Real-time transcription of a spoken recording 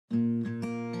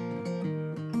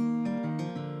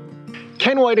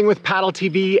Ken Whiting with Paddle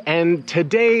TV, and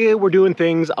today we're doing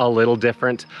things a little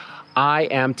different. I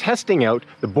am testing out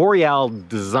the Boreal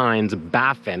Designs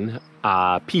Baffin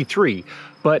P3,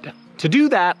 but to do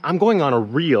that, I'm going on a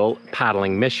real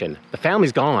paddling mission. The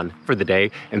family's gone for the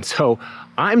day, and so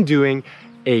I'm doing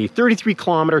a 33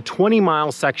 kilometer,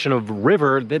 20-mile section of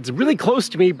river that's really close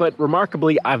to me, but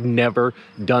remarkably, I've never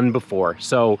done before.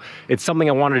 So it's something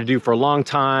I wanted to do for a long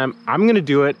time. I'm gonna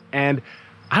do it, and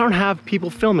I don't have people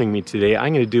filming me today.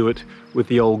 I'm gonna do it with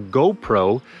the old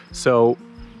GoPro, so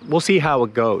we'll see how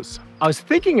it goes. I was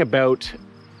thinking about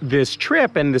this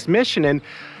trip and this mission, and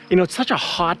you know, it's such a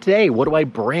hot day. What do I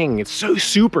bring? It's so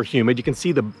super humid. You can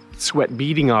see the sweat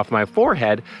beading off my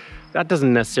forehead. That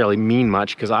doesn't necessarily mean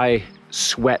much because I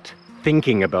sweat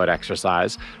thinking about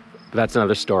exercise, but that's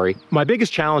another story. My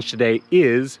biggest challenge today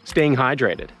is staying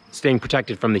hydrated, staying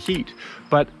protected from the heat.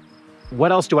 But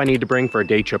what else do I need to bring for a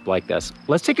day trip like this?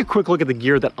 Let's take a quick look at the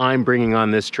gear that I'm bringing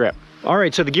on this trip. All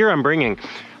right, so the gear I'm bringing.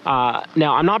 Now,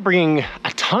 I'm not bringing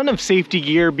a ton of safety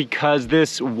gear because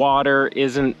this water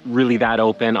isn't really that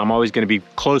open. I'm always gonna be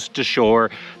close to shore.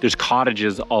 There's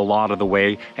cottages a lot of the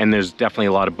way, and there's definitely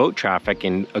a lot of boat traffic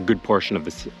in a good portion of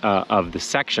the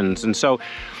sections. And so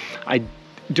I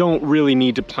don't really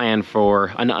need to plan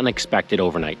for an unexpected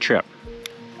overnight trip.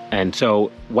 And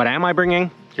so what am I bringing?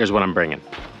 Here's what I'm bringing.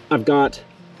 I've got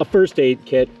a first aid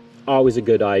kit, always a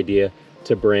good idea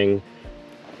to bring.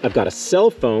 I've got a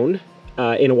cell phone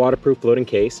in a waterproof floating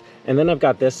case, and then I've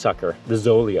got this sucker, the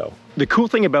Zoleo. The cool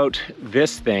thing about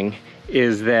this thing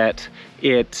is that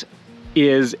it's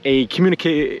a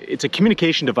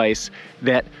communication device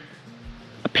that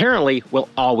apparently will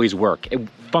always work. It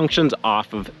functions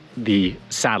off of the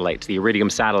satellites, the Iridium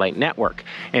satellite network.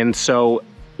 And so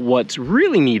what's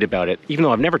really neat about it, even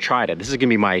though I've never tried it, this is gonna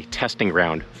be my testing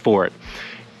ground for it,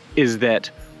 is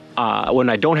that when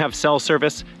I don't have cell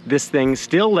service, this thing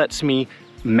still lets me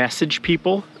message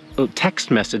people,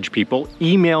 text message people,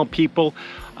 email people,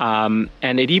 and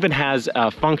it even has a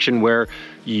function where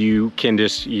you can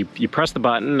just, you press the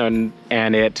button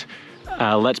and it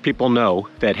lets people know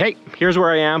that, hey, here's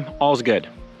where I am, all's good.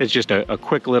 It's just a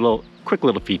quick little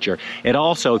feature. It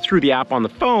also, through the app on the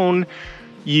phone,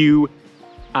 you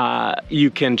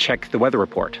can check the weather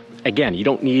report. Again, you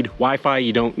don't need Wi-Fi,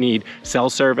 you don't need cell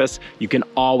service. You can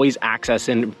always access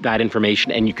that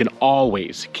information, and you can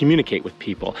always communicate with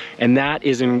people. And that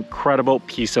is an incredible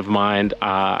peace of mind.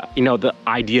 You know, the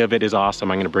idea of it is awesome.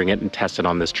 I'm gonna bring it and test it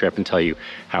on this trip and tell you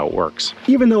how it works.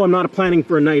 Even though I'm not planning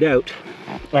for a night out,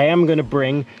 I am gonna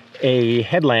bring a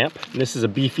headlamp. This is a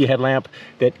beefy headlamp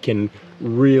that can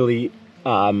really,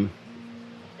 you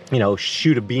know,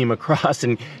 shoot a beam across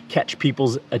and catch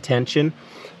people's attention.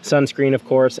 Sunscreen, of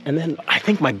course, and then I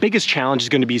think my biggest challenge is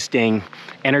going to be staying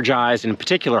energized and in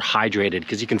particular hydrated,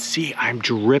 because you can see I'm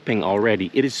dripping already.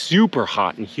 It is super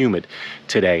hot and humid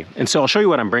today, and so I'll show you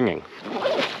what I'm bringing.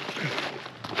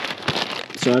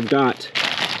 So I've got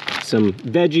some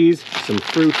veggies, some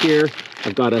fruit here.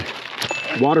 I've got a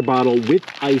water bottle with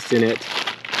ice in it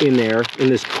in there in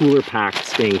this cooler pack,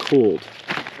 staying cold.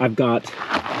 I've got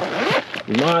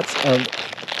lots of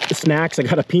snacks. I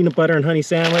got a peanut butter and honey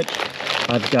sandwich.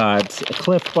 I've got a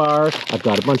Cliff Bar, I've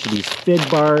got a bunch of these fig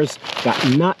bars, got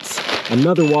nuts,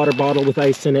 another water bottle with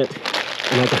ice in it,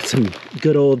 and I've got some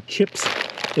good old chips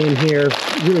in here.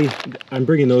 Really, I'm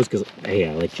bringing those because, hey,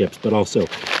 I like chips, but also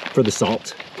for the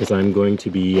salt, because I'm going to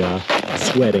be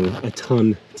sweating a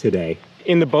ton today.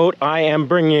 In the boat, I am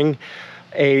bringing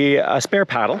a spare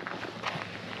paddle,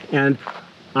 and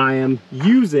I am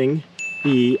using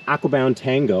the Aquabound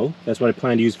Tango. That's what I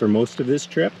plan to use for most of this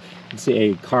trip. It's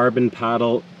a carbon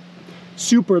paddle,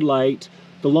 super light,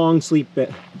 the long sleek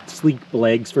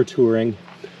legs for touring.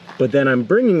 But then I'm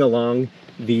bringing along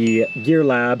the Gear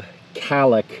Lab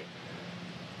Kayak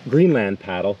Greenland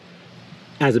paddle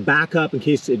as a backup in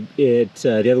case the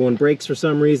other one breaks for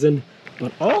some reason,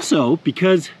 but also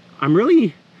because I'm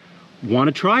really want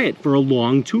to try it for a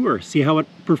long tour, see how it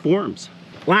performs.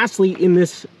 Lastly, in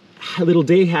this little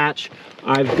day hatch,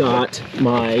 I've got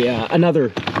my another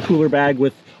cooler bag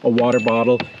with a water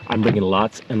bottle. I'm bringing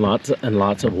lots and lots and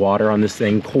lots of water on this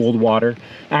thing, cold water.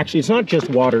 Actually, it's not just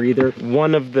water either.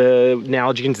 One of the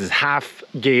Nalgene's is half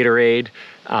Gatorade,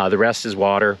 the rest is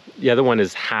water. The other one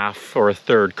is half or a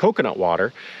third coconut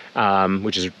water,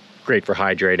 which is great for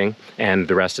hydrating, and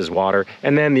the rest is water.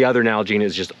 And then the other Nalgene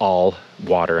is just all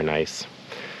water and ice.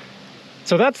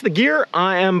 So that's the gear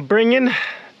I am bringing.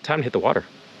 Time to hit the water.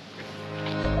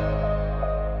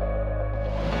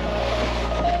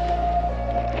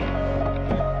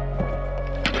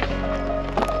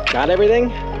 Got everything?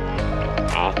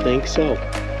 I think so.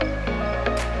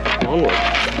 Onward.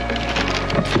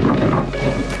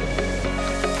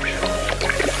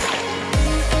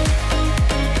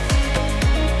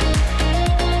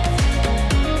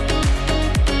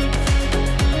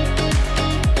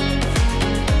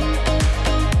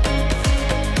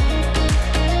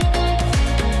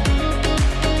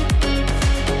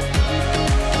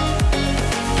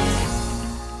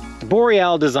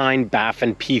 Boreal design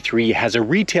Baffin P3 has a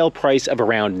retail price of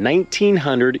around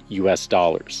 $1,900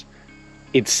 US.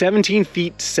 It's 17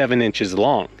 feet 7 inches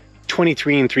long,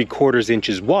 23 3/4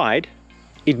 inches wide.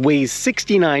 It weighs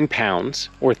 69 pounds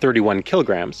or 31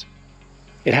 kilograms.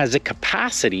 It has a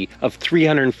capacity of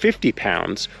 350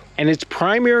 pounds, and its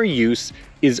primary use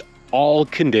is all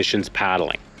conditions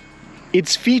paddling.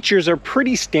 Its features are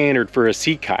pretty standard for a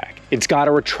sea kayak. It's got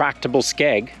a retractable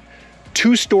skeg,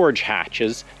 2 storage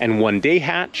hatches and 1 day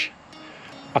hatch,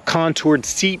 a contoured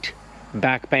seat,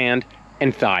 back band,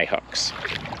 and thigh hooks.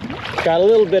 Got a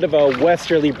little bit of a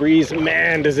westerly breeze.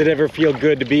 Man, does it ever feel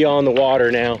good to be on the water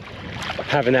now.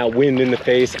 Having that wind in the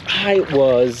face. I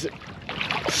was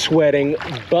sweating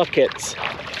buckets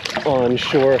on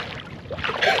shore.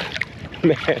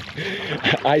 Man,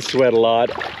 I sweat a lot.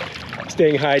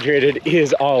 Staying hydrated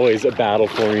is always a battle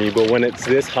for me, but when it's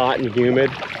this hot and humid,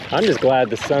 I'm just glad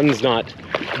the sun's not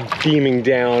beaming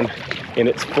down in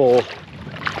its full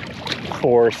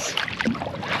force.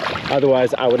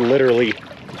 Otherwise, I would literally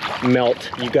melt.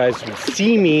 You guys would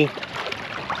see me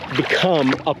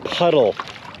become a puddle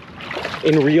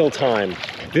in real time.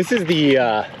 This is the,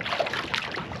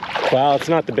 well, it's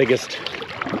not the biggest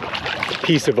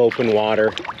piece of open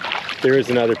water. There is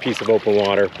another piece of open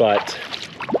water, but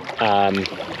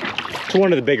it's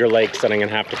one of the bigger lakes that I'm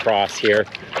gonna have to cross here.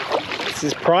 This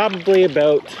is probably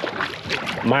about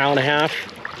 1.5 miles,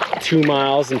 2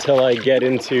 miles until I get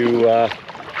into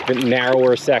the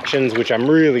narrower sections, which I'm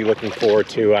really looking forward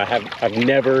to. I've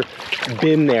never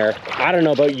been there. I don't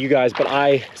know about you guys, but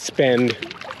I spend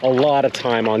a lot of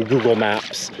time on Google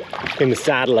Maps in the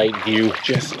satellite view,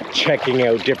 just checking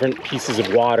out different pieces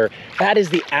of water. That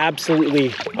is the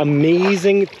absolutely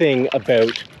amazing thing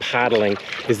about paddling,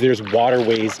 is there's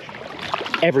waterways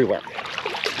everywhere.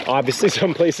 Obviously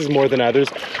some places more than others,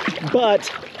 but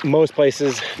most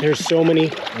places there's so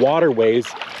many waterways,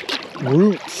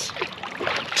 routes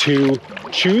to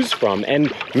choose from,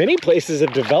 and many places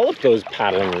have developed those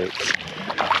paddling routes.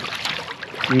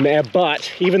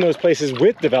 But even those places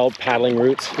with developed paddling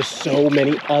routes, there's so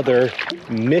many other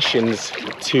missions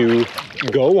to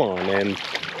go on, and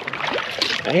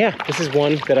yeah, this is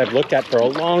one that I've looked at for a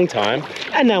long time,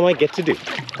 and now I get to do.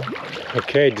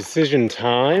 Okay, decision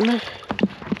time.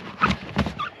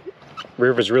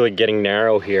 River's really getting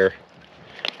narrow here,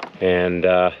 and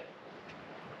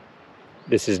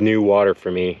this is new water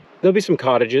for me. There'll be some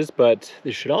cottages, but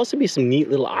there should also be some neat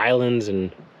little islands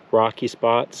and rocky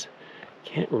spots.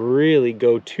 Can't really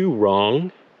go too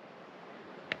wrong.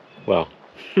 Well,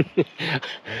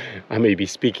 I may be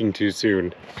speaking too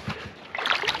soon.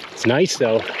 It's nice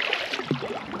though.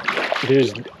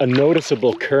 There's a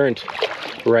noticeable current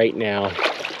right now.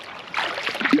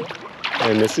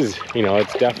 And this is, you know,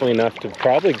 it's definitely enough to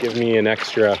probably give me an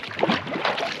extra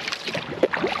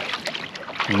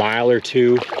mile or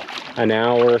 2 an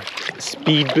hour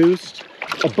speed boost.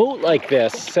 A boat like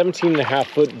this,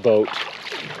 17.5-foot boat,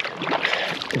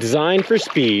 designed for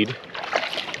speed,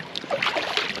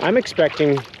 I'm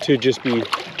expecting to just be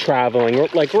traveling,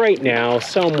 like right now,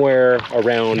 somewhere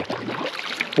around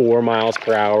 4 miles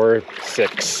per hour,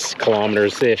 6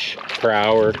 kilometers-ish per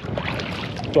hour.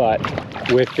 But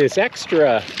with this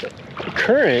extra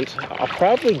current, I'll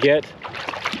probably get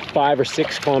 5 or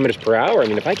 6 kilometers per hour. I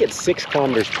mean, if I get 6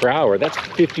 kilometers per hour, that's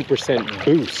 50%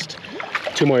 boost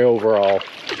to my overall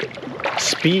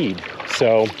speed.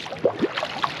 So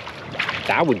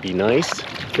that would be nice.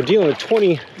 We're dealing with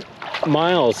 20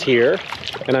 miles here,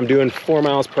 and I'm doing 4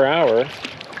 miles per hour.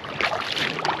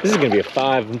 This is gonna be a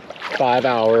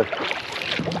 5-hour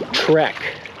trek,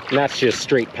 and that's just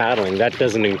straight paddling. That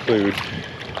doesn't include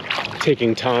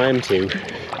taking time to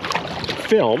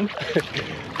film,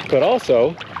 but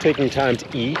also taking time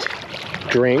to eat,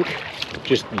 drink,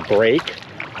 just break.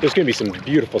 There's gonna be some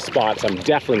beautiful spots. I'm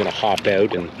definitely gonna hop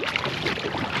out and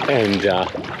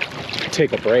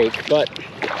take a break, but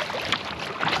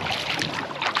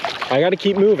I gotta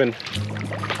keep moving.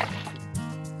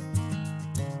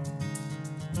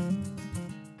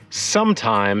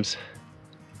 Sometimes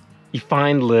you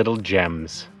find little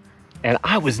gems, and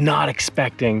I was not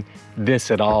expecting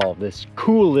this at all. This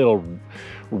cool little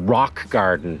rock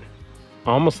garden,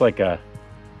 almost like a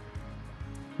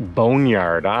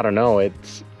boneyard. I don't know,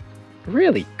 it's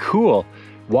really cool.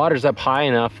 Water's up high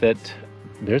enough that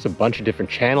there's a bunch of different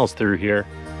channels through here.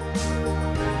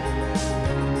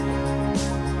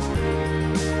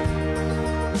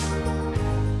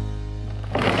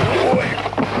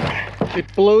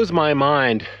 It blows my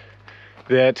mind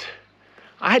that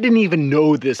I didn't even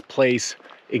know this place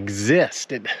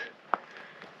existed.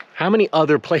 How many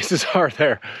other places are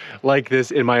there like this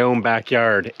in my own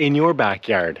backyard, in your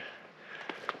backyard?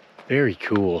 Very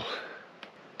cool.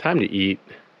 Time to eat.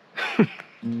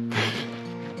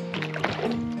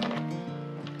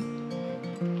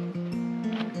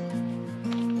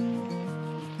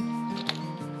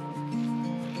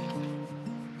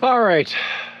 All right,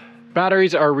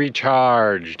 batteries are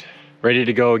recharged, ready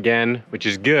to go again, which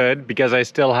is good because I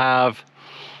still have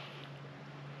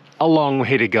a long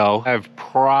way to go. I've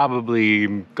probably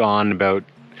gone about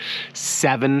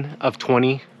 7 of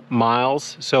 20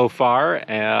 miles so far.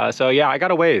 So yeah, I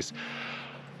got a ways.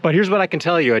 But here's what I can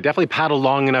tell you. I definitely paddled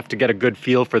long enough to get a good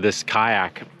feel for this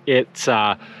kayak. It's,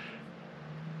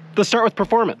 let's start with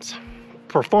performance.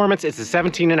 Performance, it's a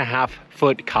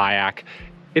 17.5-foot kayak.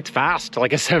 It's fast,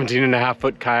 like a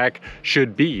 17.5-foot kayak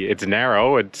should be. It's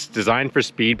narrow, it's designed for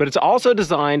speed, but it's also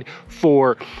designed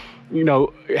for, you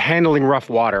know, handling rough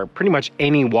water. Pretty much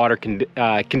any water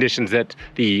conditions that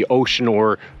the ocean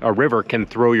or a river can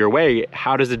throw your way.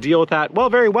 How does it deal with that? Well,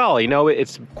 very well. You know,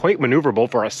 it's quite maneuverable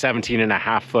for a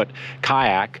 17.5-foot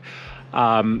kayak.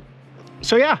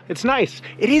 So yeah, it's nice.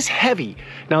 It is heavy.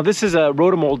 Now this is a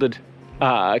rotomolded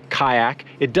kayak.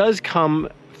 It does come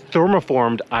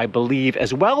thermoformed, I believe,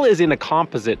 as well as in a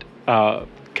composite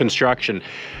construction.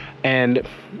 And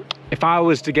if I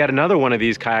was to get another one of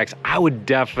these kayaks, I would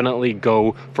definitely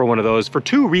go for one of those for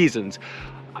 2 reasons.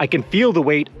 I can feel the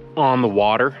weight on the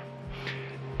water,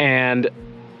 and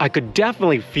I could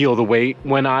definitely feel the weight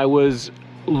when I was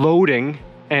loading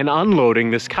and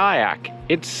unloading this kayak.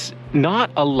 It's not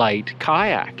a light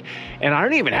kayak, and I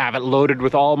don't even have it loaded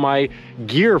with all my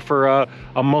gear for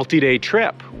a multi-day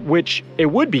trip, which it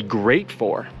would be great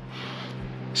for.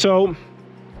 So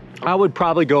I would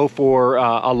probably go for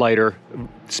a lighter,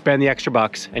 spend the extra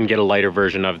bucks and get a lighter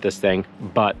version of this thing.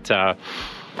 But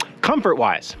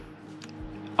comfort-wise,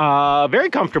 very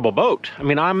comfortable boat. I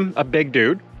mean, I'm a big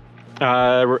dude,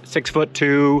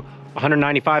 6'2",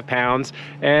 195 pounds,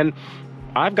 and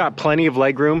I've got plenty of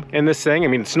leg room in this thing. I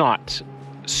mean, it's not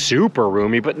super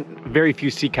roomy, but very few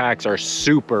sea kayaks are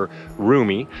super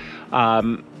roomy.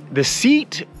 The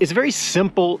seat is a very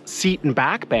simple seat and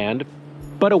back band,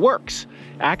 but it works.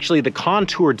 Actually, the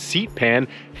contoured seat pan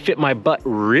fit my butt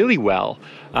really well.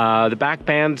 The back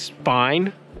band's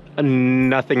fine.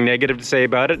 Nothing negative to say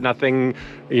about it. Nothing,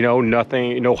 you know,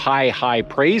 no high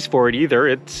praise for it either.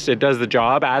 It does the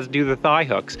job, as do the thigh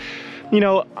hooks. You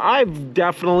know, I've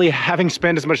definitely, having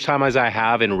spent as much time as I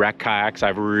have in wreck kayaks,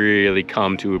 I've really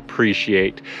come to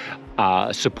appreciate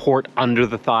support under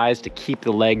the thighs to keep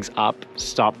the legs up,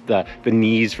 stop the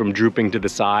knees from drooping to the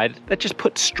side. That just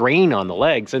puts strain on the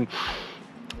legs, and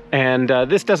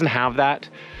this doesn't have that.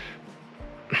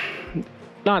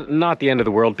 Not the end of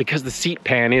the world, because the seat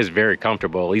pan is very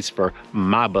comfortable, at least for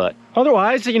my butt.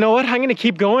 Otherwise, you know what? I'm gonna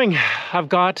keep going. I've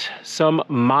got some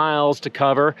miles to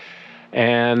cover,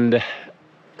 and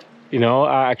you know,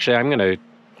 actually I'm gonna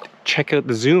check out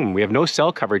the zoom. We have no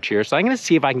cell coverage here, so I'm gonna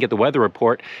see if I can get the weather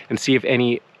report and see if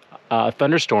any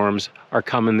thunderstorms are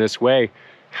coming this way.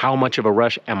 How much of a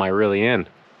rush am I really in?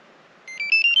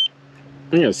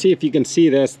 You know, see if you can see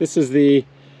this. This is the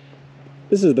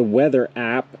weather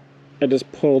app. I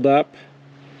just pulled up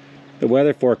the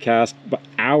weather forecast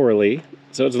hourly,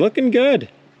 so it's looking good.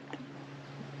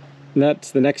 And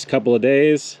that's the next couple of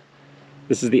days.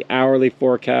 This is the hourly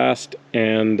forecast,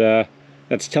 and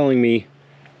that's telling me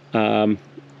the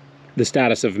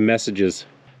status of messages.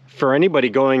 For anybody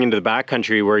going into the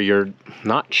backcountry where you're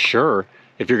not sure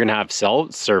if you're gonna have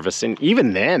cell service, and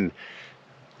even then,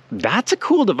 that's a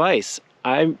cool device.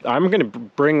 I'm gonna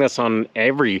bring this on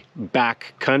every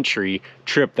backcountry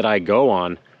trip that I go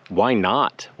on. Why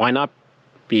not? Why not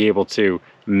be able to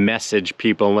message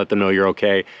people and let them know you're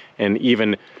okay? And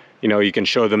even, you know, you can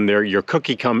show them your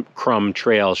cookie crumb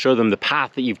trail, show them the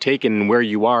path that you've taken and where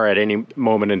you are at any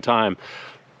moment in time.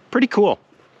 Pretty cool.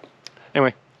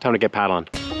 Anyway, time to get paddling.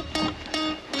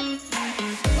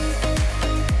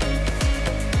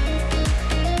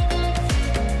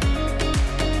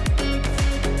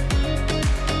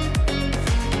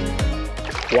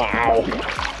 Wow.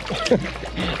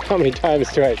 How many times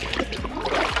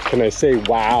can I say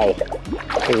wow?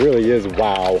 It really is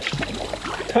wow.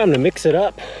 Time to mix it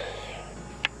up.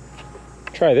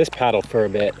 Try this paddle for a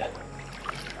bit.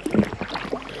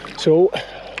 So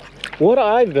what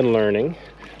I've been learning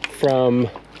from,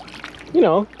 you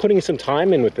know, putting some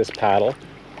time in with this paddle,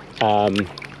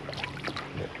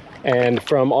 and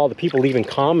from all the people leaving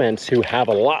comments who have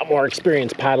a lot more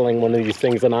experience paddling one of these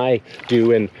things than I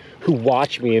do, and who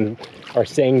watch me and are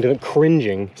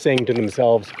cringing, saying to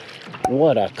themselves,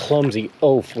 what a clumsy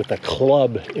oaf with a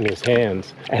club in his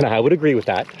hands. And I would agree with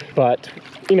that. But,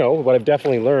 you know, what I've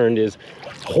definitely learned is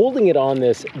holding it on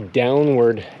this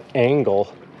downward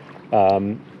angle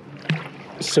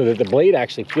so that the blade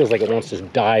actually feels like it wants to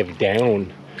dive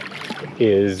down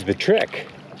is the trick.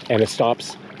 And it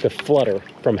stops the flutter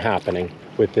from happening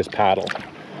with this paddle.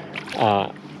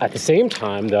 At the same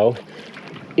time, though,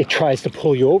 it tries to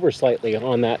pull you over slightly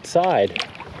on that side.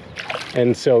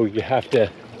 And so you have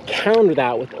to counter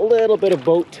that with a little bit of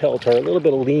boat tilt or a little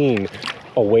bit of lean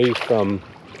away from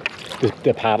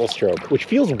the paddle stroke, which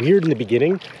feels weird in the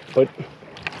beginning, but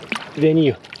then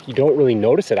you don't really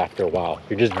notice it after a while.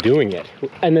 You're just doing it.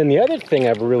 And then the other thing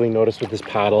I've really noticed with this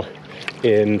paddle,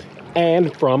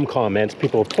 and from comments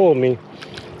people have told me,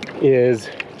 is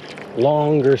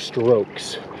longer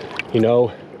strokes. You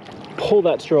know, pull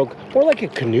that stroke more like a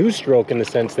canoe stroke in the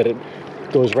sense that it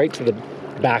goes right to the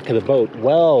back of the boat,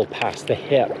 well past the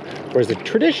hip, whereas a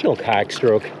traditional kayak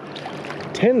stroke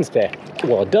tends to,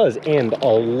 well, it does end a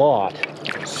lot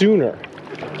sooner.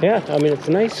 Yeah, I mean, it's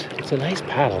a nice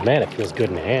paddle. Man, it feels good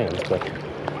in the hand, but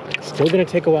it's still gonna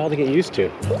take a while to get used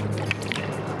to.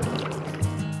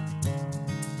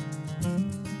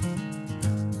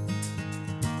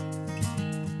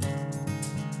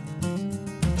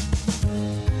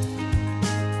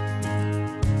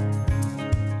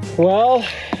 Well,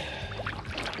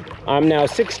 I'm now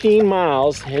 16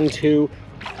 miles into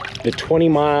the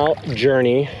 20-mile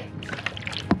journey.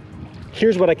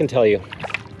 Here's what I can tell you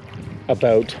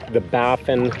about the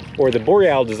Baffin, or the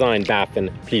Boreal design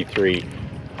Baffin P3.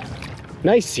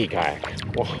 Nice sea kayak.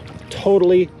 Well,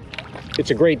 totally, it's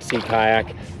a great sea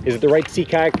kayak. Is it the right sea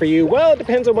kayak for you? Well, it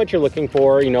depends on what you're looking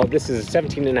for. You know, this is a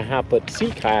 17.5-foot sea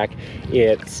kayak.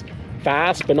 It's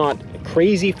fast, but not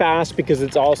crazy fast, because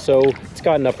it's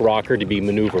got enough rocker to be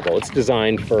maneuverable. It's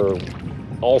designed for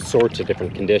all sorts of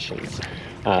different conditions.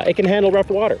 It can handle rough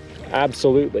water,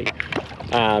 absolutely.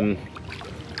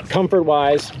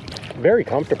 Comfort-wise, very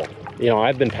comfortable. You know,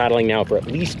 I've been paddling now for at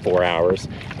least 4 hours,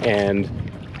 and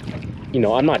you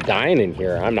know, I'm not dying in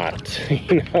here. I'm not,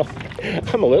 you know,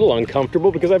 I'm a little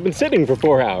uncomfortable because I've been sitting for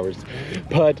 4 hours.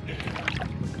 But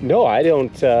no, I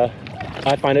don't,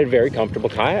 I find it a very comfortable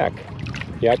kayak.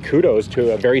 Yeah, kudos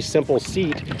to a very simple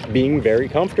seat being very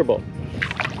comfortable.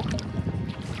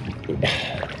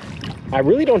 I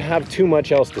really don't have too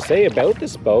much else to say about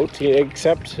this boat,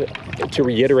 except to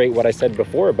reiterate what I said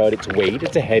before about its weight.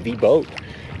 It's a heavy boat.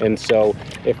 And so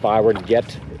if I were to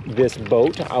get this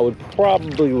boat, I would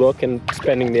probably look and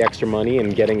spending the extra money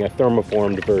and getting a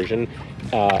thermoformed version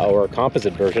or a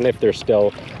composite version if they're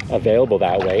still available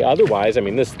that way. Otherwise, I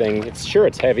mean, this thing,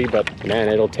 it's heavy, but man,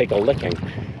 it'll take a licking.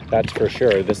 That's for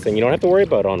sure. This thing you don't have to worry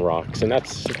about on rocks, and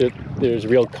there's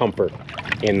real comfort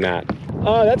in that.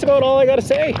 That's about all I gotta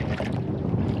say.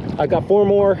 I got 4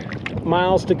 more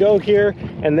miles to go here,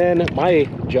 and then my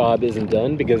job isn't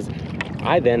done, because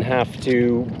I then have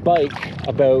to bike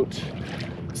about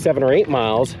 7 or 8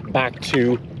 miles back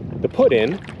to the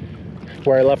put-in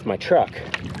where I left my truck.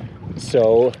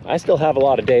 So I still have a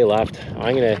lot of day left.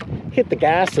 I'm gonna hit the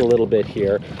gas a little bit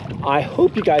here. I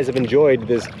hope you guys have enjoyed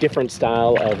this different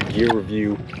style of gear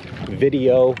review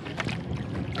video.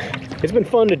 It's been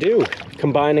fun to do,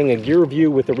 combining a gear review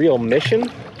with a real mission.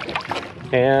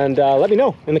 And let me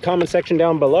know in the comment section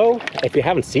down below. If you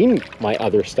haven't seen my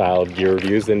other style of gear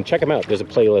reviews, then check them out. There's a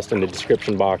playlist in the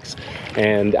description box.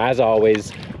 And as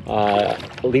always,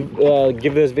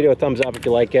 give this video a thumbs up if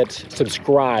you like it.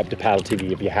 Subscribe to Paddle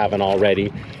TV if you haven't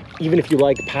already. Even if you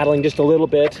like paddling just a little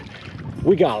bit,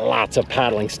 we got lots of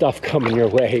paddling stuff coming your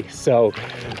way. So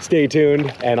stay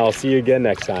tuned, and I'll see you again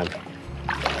next time.